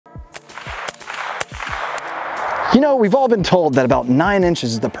You know, we've all been told that about 9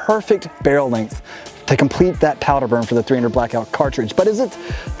 inches is the perfect barrel length to complete that powder burn for the 300 Blackout cartridge. But is it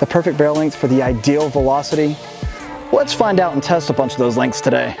the perfect barrel length for the ideal velocity? Let's find out and test a bunch of those lengths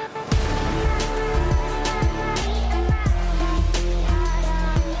today.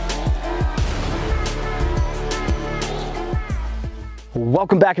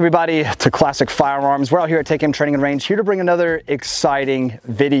 Welcome back, everybody, to Classic Firearms. We're out here at Take Aim Training and Range, here to bring another exciting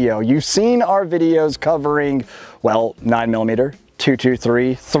video. You've seen our videos covering, well, 9mm,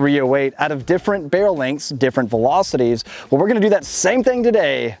 223, 308, out of different barrel lengths, different velocities. Well, we're gonna do that same thing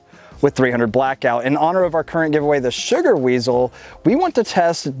today with 300 Blackout. In honor of our current giveaway, the Sugar Weasel, we want to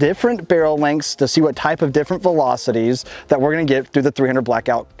test different barrel lengths to see what type of different velocities that we're gonna get through the 300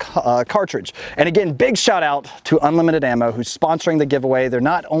 Blackout cartridge. And again, big shout out to Unlimited Ammo, who's sponsoring the giveaway. They're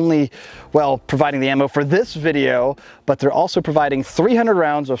not only, well, providing the ammo for this video, but they're also providing 300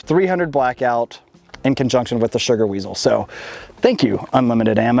 rounds of 300 Blackout in conjunction with the Sugar Weasel. So thank you,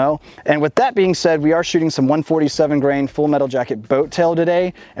 Unlimited Ammo. And with that being said, we are shooting some 147 grain full metal jacket boat tail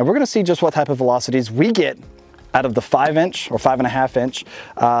today, and we're gonna see just what type of velocities we get out of the 5-inch or 5.5-inch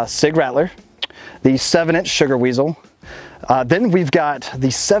Sig Rattler, the 7-inch Sugar Weasel. Then we've got the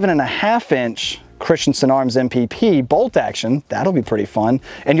 7.5-inch Christensen Arms MPP bolt action. That'll be pretty fun.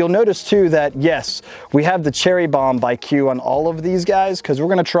 And you'll notice too that, yes, we have the Cherry Bomb by Q on all of these guys, because we're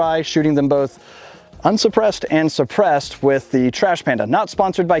gonna try shooting them both unsuppressed and suppressed with the Trash Panda. Not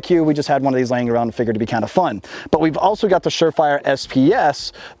sponsored by Q, we just had one of these laying around and figured it'd be kind of fun. But we've also got the Surefire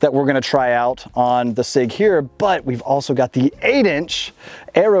SPS that we're gonna try out on the Sig here, but we've also got the 8-inch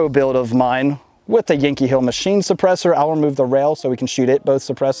Aero build of mine with the Yankee Hill machine suppressor. I'll remove the rail so we can shoot it both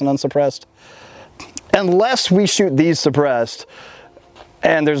suppressed and unsuppressed. Unless we shoot these suppressed,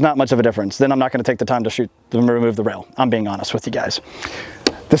 and there's not much of a difference, then I'm not gonna take the time to remove the rail. I'm being honest with you guys.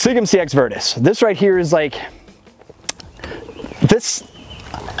 The Sig MCX Virtus. This right here is like, this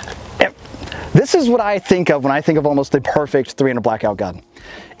is what I think of when I think of almost the perfect 300 Blackout gun.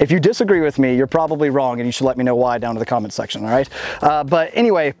 If you disagree with me, you're probably wrong, and you should let me know why down in the comment section, all right? But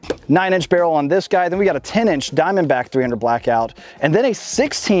anyway, 9-inch barrel on this guy, then we got a 10-inch Diamondback 300 Blackout, and then a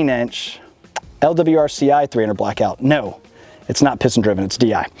 16-inch LWRCI 300 Blackout. No. It's not piston driven, it's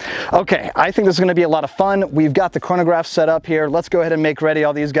DI. Okay, I think this is gonna be a lot of fun. We've got the chronograph set up here. Let's go ahead and make ready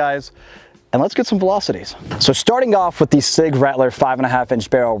all these guys, and let's get some velocities. So starting off with the Sig Rattler 5.5-inch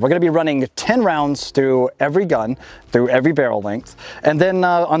barrel, we're gonna be running 10 rounds through every gun, through every barrel length. And then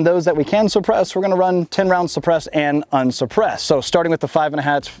on those that we can suppress, we're gonna run 10 rounds suppressed and unsuppressed. So starting with the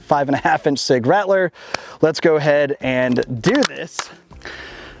 5.5-inch Sig Rattler, let's go ahead and do this.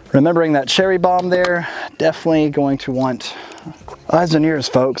 Remembering that Cherry Bomb there, definitely going to want eyes and ears,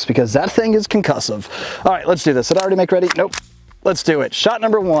 folks, because that thing is concussive. All right, let's do this. Did I already make ready? Nope. Let's do it. Shot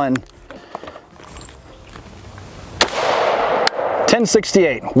number 1.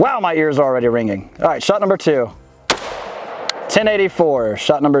 1068. Wow, my ears are already ringing. All right, shot number 2. 1084.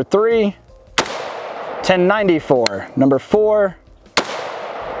 Shot number 3. 1094. Number 4.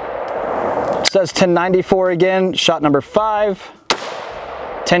 Says 1094 again. Shot number 5.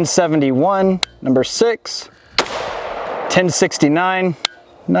 1071, number 6, 1069,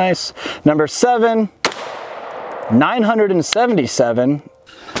 nice. Number 7, 977,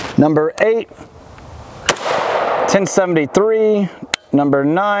 number 8, 1073, number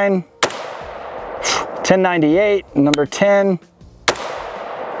 9, 1098, number 10,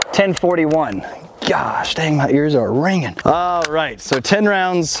 1041. Gosh, dang, my ears are ringing. All right, so 10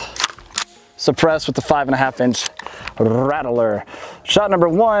 rounds suppressed with the 5.5-inch Rattler. Shot number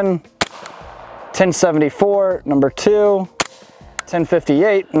 1, 1074, number 2,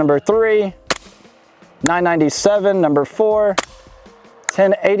 1058, number 3, 997, number 4,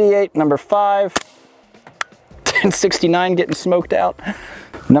 1088, number 5, 1069 getting smoked out,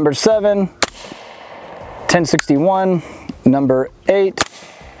 number 7, 1061, number 8,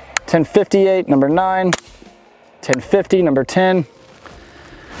 1058, number 9, 1050, number 10,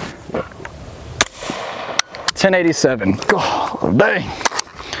 1087. Oh, dang.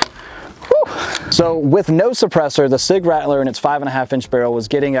 Whew. So with no suppressor, the Sig Rattler in its 5.5-inch barrel was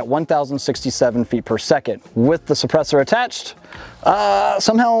getting at 1,067 feet per second. With the suppressor attached,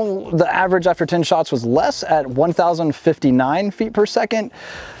 somehow the average after 10 shots was less at 1,059 feet per second.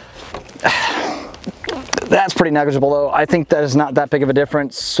 That's pretty negligible though. I think that is not that big of a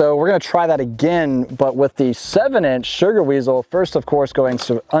difference. So we're gonna try that again, but with the 7-inch Sugar Weasel, first of course going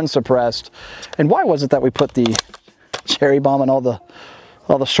unsuppressed. And why was it that we put the Cherry Bomb on all the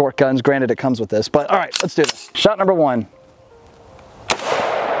short guns? Granted, it comes with this, but all right, let's do this. Shot number 1,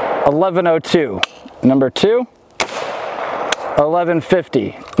 1102. Number 2,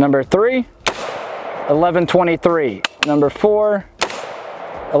 1150. Number 3, 1123, number 4,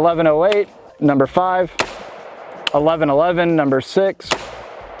 1108, number 5, 1111, number 6,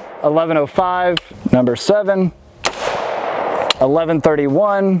 1105, number 7,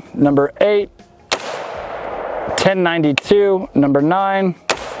 1131, number 8, 1092, number 9,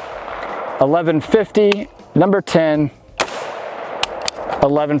 1150, number 10,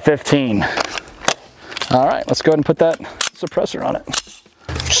 1115. All right, let's go ahead and put that suppressor on it.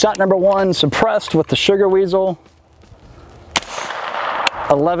 Shot number 1, suppressed with the Sugar Weasel.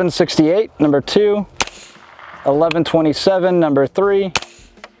 1168, number 2, 1127, number 3,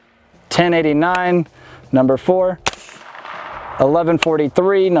 1089, number 4,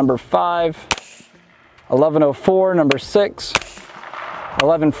 1143, number 5, 1104, number 6,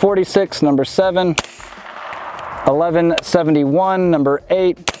 1146, number 7, 1171, number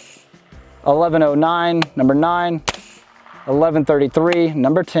 8, 1109, number 9, 1133,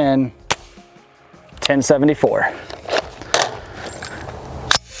 number 10, 1074.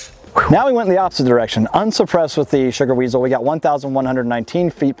 Now we went in the opposite direction. Unsuppressed with the Sugar Weasel, we got 1,119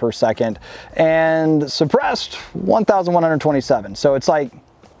 feet per second, and suppressed 1,127. So it's like,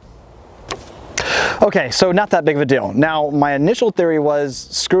 okay, so not that big of a deal. Now, my initial theory was,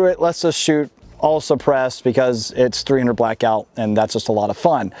 screw it, let's just shoot all suppressed because it's 300 Blackout and that's just a lot of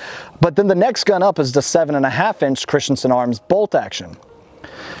fun. But then the next gun up is the 7.5-inch Christensen Arms bolt action.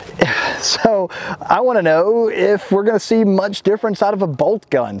 So I want to know if we're going to see much difference out of a bolt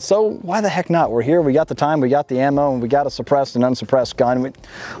gun. So why the heck not? We're here, we got the time, we got the ammo, and we got a suppressed and unsuppressed gun.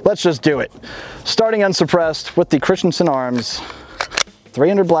 Let's just do it. Starting unsuppressed with the Christensen Arms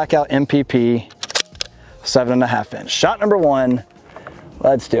 300 Blackout MPP 7.5-inch. Shot number 1.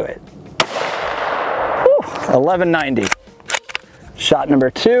 Let's do it. Woo, 1190. Shot number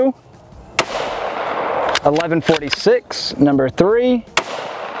 2. 1146. Number 3.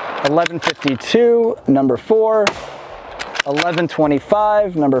 1152, number 4,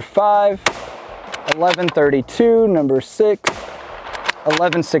 1125, number 5, 1132, number 6,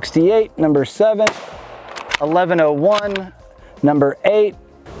 1168, number 7, 1101, number 8,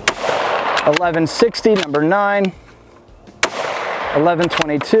 1160, number 9,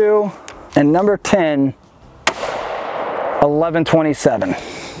 1122, and number 10, 1127.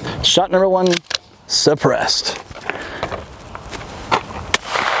 Shot number 1, suppressed.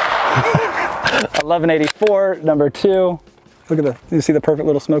 1184, number 2. Look at you see the perfect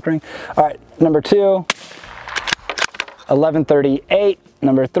little smoke ring? All right, number 2. 1138,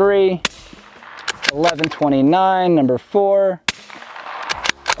 number 3. 1129, number 4.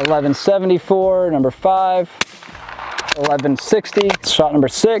 1174, number 5. 1160, shot number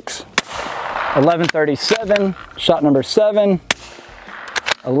 6. 1137, shot number 7.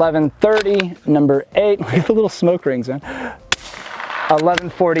 1130, number 8. Look at the little smoke rings, man.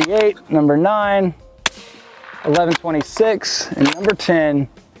 1148, number 9, 1126, and number 10,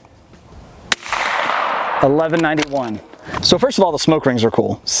 1191. So first of all, the smoke rings are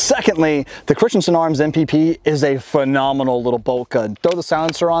cool. Secondly, the Christensen Arms MPP is a phenomenal little bolt gun. Throw the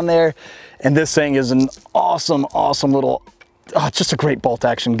silencer on there, and this thing is an awesome, awesome little, just a great bolt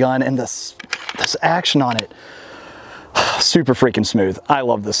action gun, and this action on it, super freaking smooth. I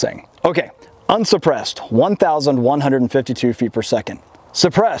love this thing. Okay. Unsuppressed, 1,152 feet per second.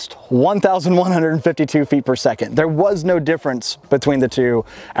 Suppressed, 1,152 feet per second. There was no difference between the two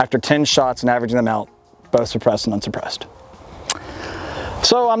after 10 shots and averaging them out, both suppressed and unsuppressed.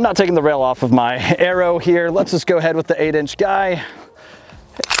 So I'm not taking the rail off of my arrow here. Let's just go ahead with the 8-inch guy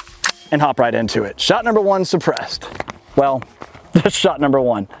and hop right into it. Shot number 1, suppressed. Well, that's shot number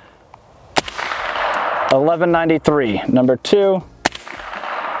 1. 1193, number 2.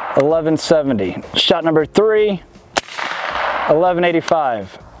 1170. Shot number 3,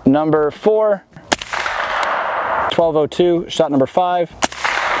 1185. Number 4, 1202. Shot number 5,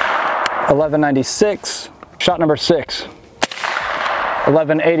 1196. Shot number 6,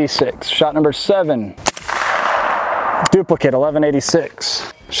 1186. Shot number 7, duplicate,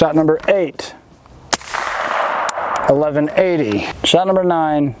 1186. Shot number 8, 1180. Shot number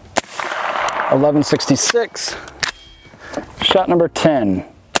 9, 1166. Shot number 10,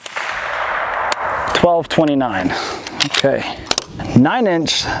 1229. Okay.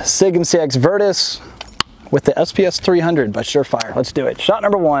 9-inch Sig and CX Virtus with the SPS 300 by Surefire. Let's do it. Shot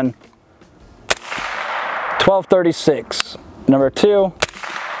number 1, 1236. Number 2,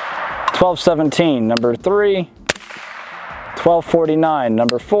 1217. Number 3, 1249.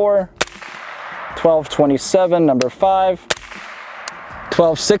 Number 4, 1227. Number 5,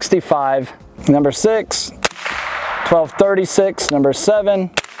 1265. Number 6, 1236. Number 7,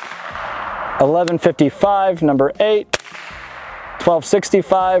 1155, number 8,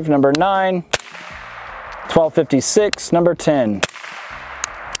 1265, number 9, 1256, number 10.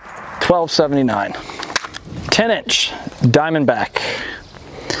 1279. 10-inch Diamondback.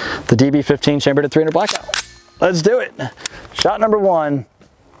 The DB15 chambered at 300 Blackout. Let's do it. Shot number 1.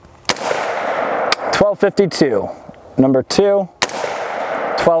 1252, number 2.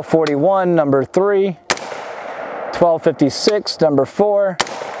 1241, number 3. 1256, number 4.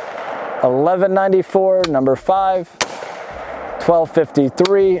 1194, number 5.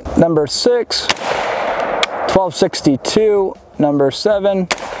 1253, number 6. 1262, number 7.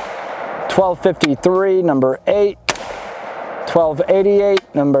 1253, number 8.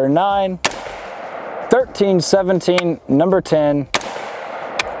 1288, number 9. 1317, number 10.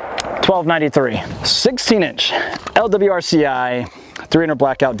 1293. 16-inch LWRCI 300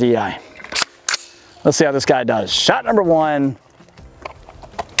 Blackout DI. Let's see how this guy does. Shot number 1.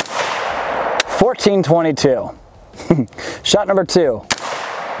 1422. Shot number 2.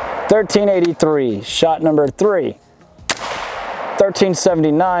 1383. Shot number 3.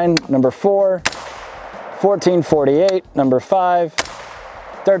 1379, number 4. 1448, number 5.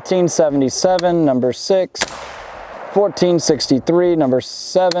 1377, number 6. 1463, number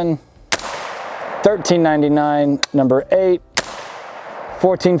 7. 1399, number 8.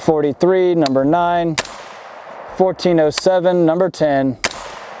 1443, number 9. 1407, number 10.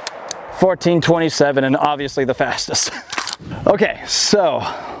 1427, and obviously the fastest. Okay, so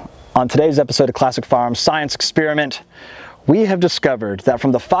on today's episode of Classic Firearms Science Experiment, we have discovered that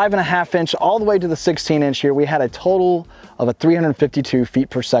from the 5.5 inch all the way to the 16 inch here, we had a total of a 352 feet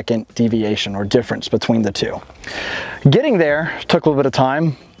per second deviation or difference between the two. Getting there took a little bit of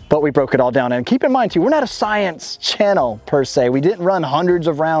time, but we broke it all down. And keep in mind too, we're not a science channel per se. We didn't run hundreds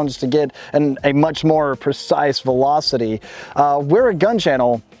of rounds to get a much more precise velocity. We're a gun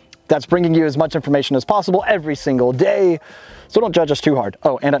channel that's bringing you as much information as possible every single day. So don't judge us too hard.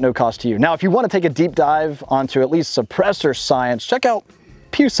 Oh, and at no cost to you. Now, if you want to take a deep dive onto at least suppressor science, check out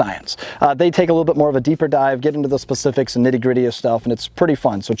Pew Science. They take a little bit more of a deeper dive, get into the specifics and nitty-gritty of stuff, and it's pretty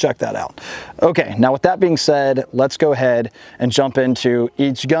fun, so check that out. Okay, now with that being said, let's go ahead and jump into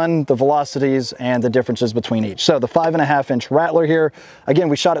each gun, the velocities, and the differences between each. So the 5.5 inch Rattler here, again,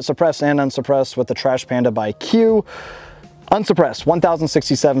 we shot it suppressed and unsuppressed with the Trash Panda by Q. Unsuppressed,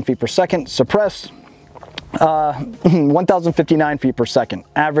 1,067 feet per second. Suppressed, 1,059 feet per second.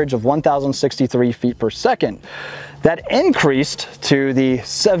 Average of 1,063 feet per second. That increased to the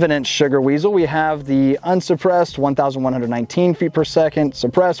 7-inch Sugar Weasel. We have the unsuppressed, 1,119 feet per second.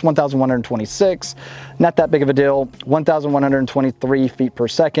 Suppressed, 1,126. Not that big of a deal. 1,123 feet per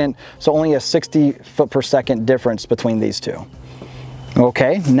second. So only a 60 foot per second difference between these two.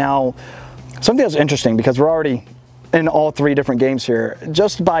 Okay, now something that's interesting, because we're already in all 3 different games here.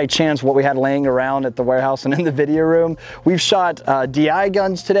 Just by chance, what we had laying around at the warehouse and in the video room, we've shot DI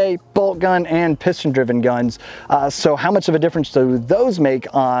guns today, bolt gun, and piston-driven guns. So how much of a difference do those make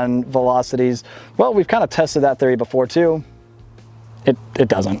on velocities? Well, we've kind of tested that theory before too. It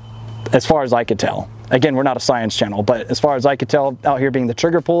doesn't, as far as I could tell. Again, we're not a science channel, but as far as I could tell, out here being the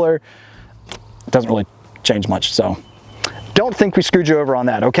trigger puller, it doesn't really change much. So don't think we screwed you over on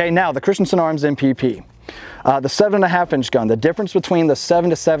that. Okay, now the Christensen Arms MPP. The 7.5 inch gun, the difference between the 7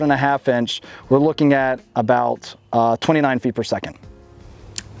 to 7.5 inch, we're looking at about 29 feet per second.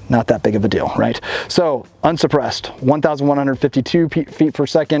 Not that big of a deal, right? So unsuppressed, 1,152 feet per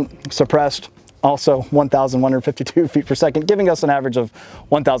second. Suppressed, also 1,152 feet per second, giving us an average of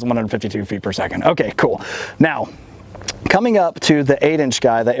 1,152 feet per second. Okay, cool. Now, coming up to the 8-inch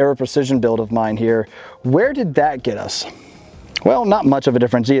guy, the Aero Precision build of mine here, where did that get us? Well, not much of a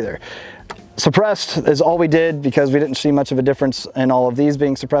difference either. Suppressed is all we did, because we didn't see much of a difference in all of these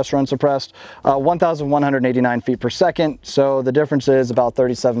being suppressed or unsuppressed. 1,189 feet per second, so the difference is about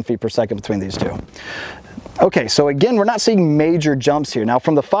 37 feet per second between these two. Okay, so again, we're not seeing major jumps here. Now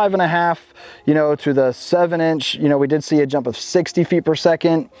from the 5.5, to the 7-inch, we did see a jump of 60 feet per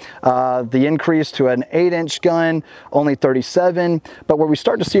second. The increase to an 8-inch gun, only 37. But where we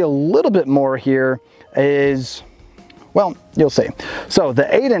start to see a little bit more here is, well, you'll see. So the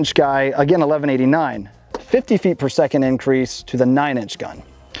 8-inch guy, again, 1189, 50 feet per second increase to the 9-inch gun.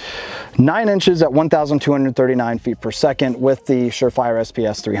 9 inches at 1,239 feet per second with the Surefire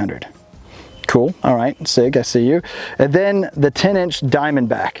SPS 300. Cool, all right, Sig, I see you. And then the 10-inch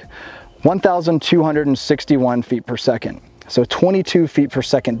Diamondback, 1,261 feet per second. So 22 feet per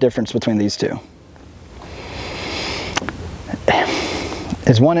second difference between these two.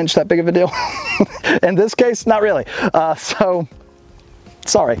 Is 1 inch that big of a deal? In this case, not really. So,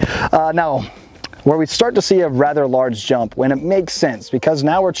 sorry. Now, where we start to see a rather large jump when it makes sense, because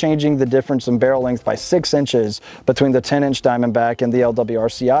now we're changing the difference in barrel length by 6 inches between the 10-inch Diamondback and the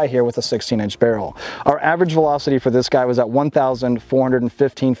LWRCI here with a 16-inch barrel. Our average velocity for this guy was at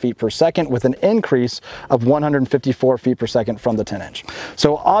 1,415 feet per second with an increase of 154 feet per second from the 10-inch.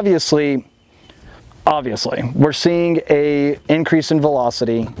 So obviously, we're seeing a increase in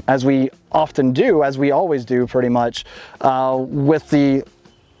velocity, as we often do, as we always do pretty much, with the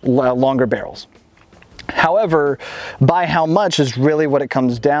longer barrels. However, by how much is really what it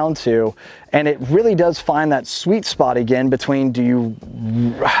comes down to, and it really does find that sweet spot again between the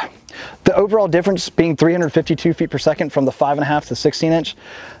overall difference being 352 feet per second from the 5.5 to 16-inch,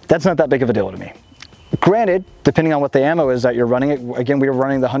 that's not that big of a deal to me. Granted, depending on what the ammo is that you're running, again, we were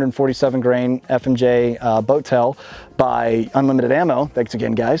running the 147 grain FMJ boat tail by Unlimited Ammo. Thanks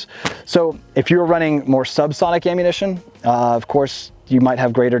again, guys. So if you're running more subsonic ammunition, of course, you might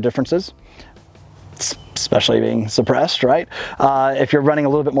have greater differences, especially being suppressed, right? If you're running a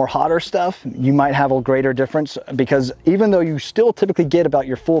little bit more hotter stuff, you might have a greater difference, because even though you still typically get about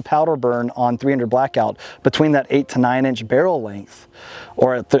your full powder burn on 300 Blackout between that 8 to 9 inch barrel length,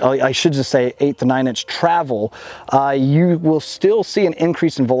 or I should just say 8 to 9 inch travel, you will still see an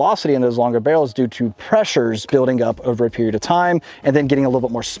increase in velocity in those longer barrels due to pressures building up over a period of time, and then getting a little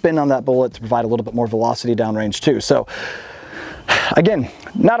bit more spin on that bullet to provide a little bit more velocity downrange too. So again,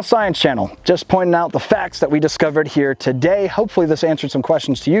 not a science channel, just pointing out the facts that we discovered here today. Hopefully this answered some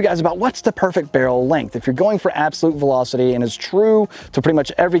questions to you guys about what's the perfect barrel length. If you're going for absolute velocity, and is true to pretty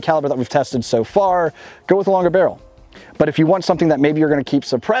much every caliber that we've tested so far, go with a longer barrel. But if you want something that maybe you're going to keep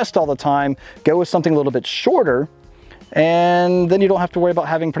suppressed all the time, go with something a little bit shorter, and then you don't have to worry about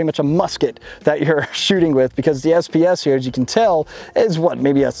having pretty much a musket that you're shooting with, because the SPS here, as you can tell, is what,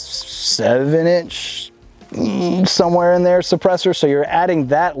 maybe a 7-inch, somewhere in there suppressor. So you're adding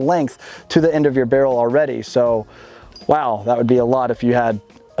that length to the end of your barrel already. So wow, that would be a lot if you had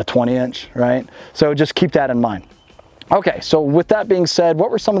a 20-inch, right? So just keep that in mind. Okay, so with that being said,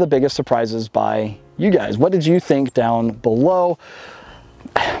 what were some of the biggest surprises by you guys? What did you think down below?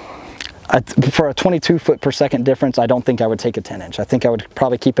 For a 22 foot per second difference, I don't think I would take a 10-inch. I think I would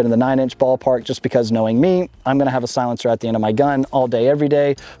probably keep it in the 9-inch ballpark, just because, knowing me, I'm gonna have a silencer at the end of my gun all day, every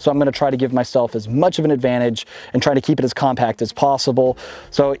day. So I'm gonna try to give myself as much of an advantage and try to keep it as compact as possible.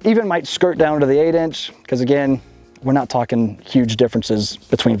 So even might skirt down to the 8-inch, because again, we're not talking huge differences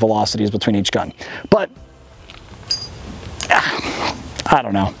between velocities between each gun. But I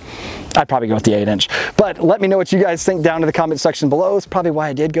don't know. I'd probably go with the 8-inch. But let me know what you guys think down in the comment section below. It's probably why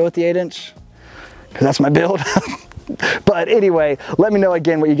I did go with the 8-inch, because that's my build. But anyway, let me know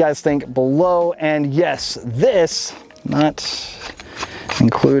again what you guys think below. And yes, this, not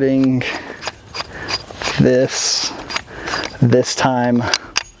including this time,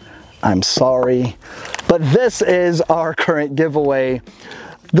 I'm sorry, but this is our current giveaway,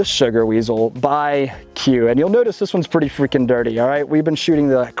 the Sugar Weasel by Q. And you'll notice this one's pretty freaking dirty, all right? We've been shooting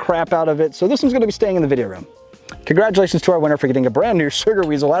the crap out of it, so this one's gonna be staying in the video room. Congratulations to our winner for getting a brand new Sugar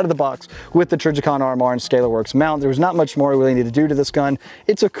Weasel out of the box with the Trijicon RMR and ScalarWorks mount. There was not much more we really need to do to this gun.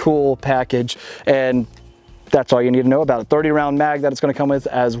 It's a cool package, and that's all you need to know about it. 30-round mag that it's going to come with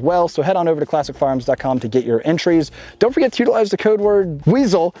as well. So head on over to classicfirearms.com to get your entries. Don't forget to utilize the code word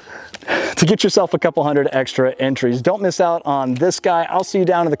WEASEL to get yourself a couple hundred extra entries. Don't miss out on this guy. I'll see you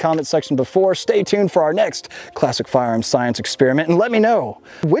down in the comment section before. Stay tuned for our next Classic Firearms Science Experiment, and let me know,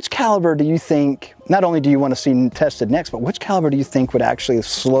 which caliber do you think, not only do you want to see tested next, but which caliber do you think would actually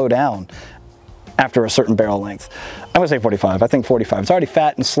slow down after a certain barrel length? I'm going to say 45. I think 45. It's already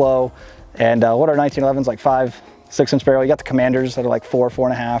fat and slow. And what are 1911s, like 5, 6-inch barrel? You got the Commanders that are like 4,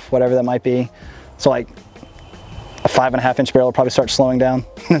 4.5, whatever that might be. So like a 5.5-inch barrel will probably start slowing down,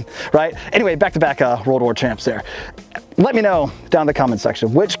 right? Anyway, back-to-back World War champs there. Let me know down in the comment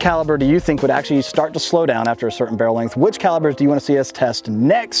section, which caliber do you think would actually start to slow down after a certain barrel length? Which calibers do you want to see us test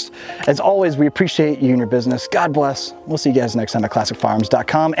next? As always, we appreciate you and your business. God bless. We'll see you guys next time at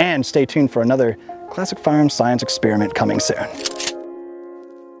classicfirearms.com, and stay tuned for another Classic Firearms Science Experiment coming soon.